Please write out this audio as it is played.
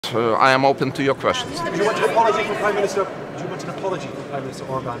I am open to your questions. Do you want an apology from Prime Minister? Do you want an apology from Prime Minister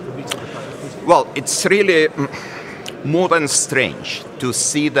Orban for meeting with President Putin? Well, it's really more than strange to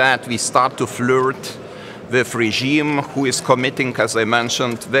see that we start to flirt with regime who is committing, as I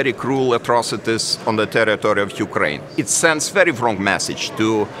mentioned, very cruel atrocities on the territory of Ukraine. It sends very wrong message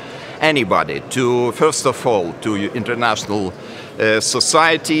to anybody, to first of all to international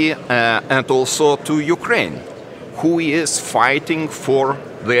society and also to Ukraine, who is fighting for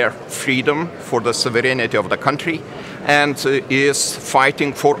their freedom, for the sovereignty of the country, and is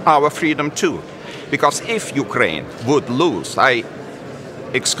fighting for our freedom too. Because if Ukraine would lose, I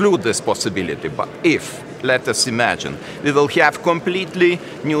exclude this possibility, but if, let us imagine, we will have completely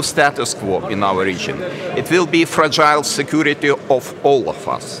new status quo in our region, it will be fragile security of all of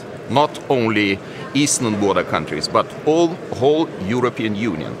us, not only eastern border countries, but whole European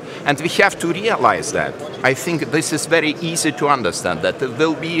Union. And we have to realize that. I think this is very easy to understand, that there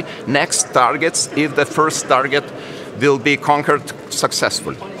will be next targets if the first target will be conquered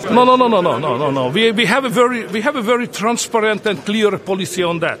successfully. No. We have a very transparent and clear policy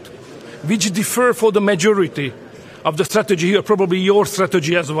on that, which differ for the majority of the strategy here, probably your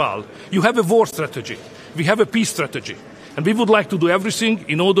strategy as well. You have a war strategy. We have a peace strategy. And we would like to do everything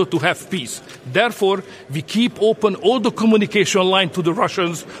in order to have peace. Therefore, we keep open all the communication line to the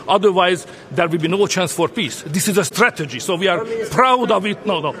Russians. Otherwise, there will be no chance for peace. This is a strategy. So we are proud of it.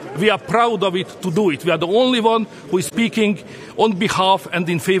 We are proud of it to do it. We are the only one who is speaking on behalf and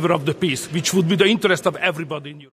in favor of the peace, which would be the interest of everybody in Europe.